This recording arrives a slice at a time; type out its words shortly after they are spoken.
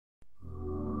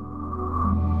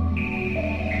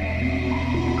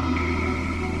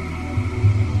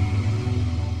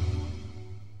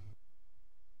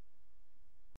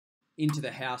into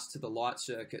the house to the light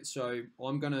circuit. So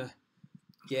I'm going to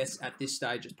guess at this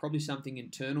stage it's probably something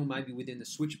internal, maybe within the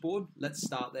switchboard. Let's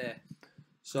start there.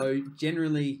 So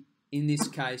generally, in this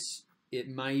case, it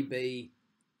may be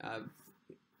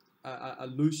a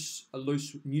loose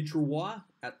neutral wire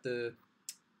at the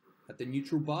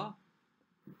neutral bar.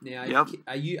 Now, Yep.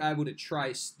 are you able to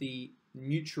trace the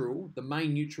neutral, the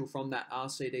main neutral from that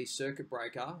RCD circuit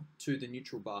breaker to the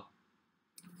neutral bar?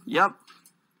 Yep.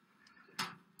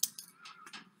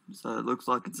 So it looks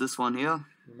like it's this one here.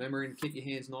 Remembering to keep your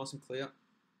hands nice and clear.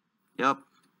 Yep.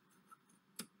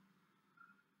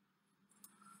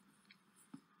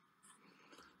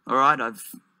 Alright,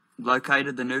 I've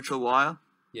located the neutral wire.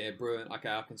 Yeah, brilliant. Okay,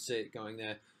 I can see it going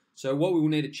there. So what we will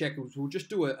need to check is we'll just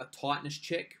do a tightness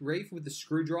check, Reeve, with the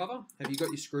screwdriver. Have you got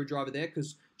your screwdriver there?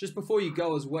 Because just before you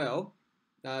go as well,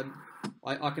 it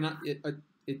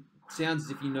sounds as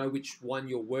if you know which one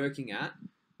you're working at.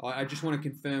 I just want to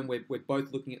confirm we're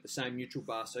both looking at the same neutral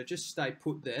bar. So just stay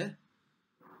put there.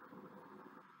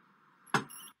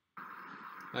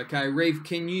 Okay, Reeve,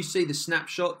 can you see the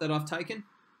snapshot that I've taken?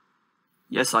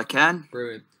 Yes, I can.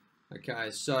 Brilliant. Okay,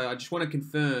 so I just want to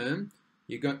confirm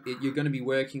you're going to be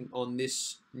working on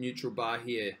this neutral bar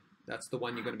here. That's the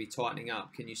one you're going to be tightening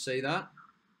up. Can you see that?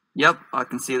 Yep, I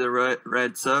can see the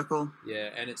red circle.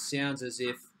 Yeah, and it sounds as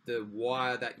if the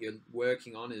wire that you're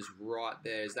working on is right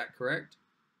there. Is that correct?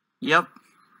 Yep.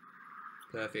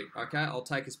 Perfect. Okay, I'll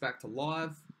take us back to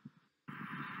live.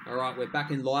 All right, we're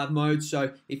back in live mode.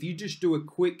 So if you just do a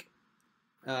quick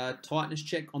tightness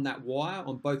check on that wire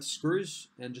on both screws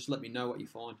and just let me know what you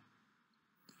find.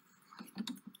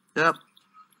 Yep.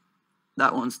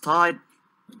 That one's tight.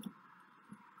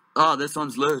 Oh, this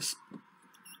one's loose.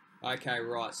 Okay,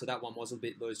 right. So that one was a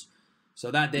bit loose.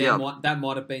 So that there Yep.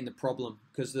 might have been the problem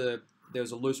because there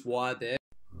was a loose wire there.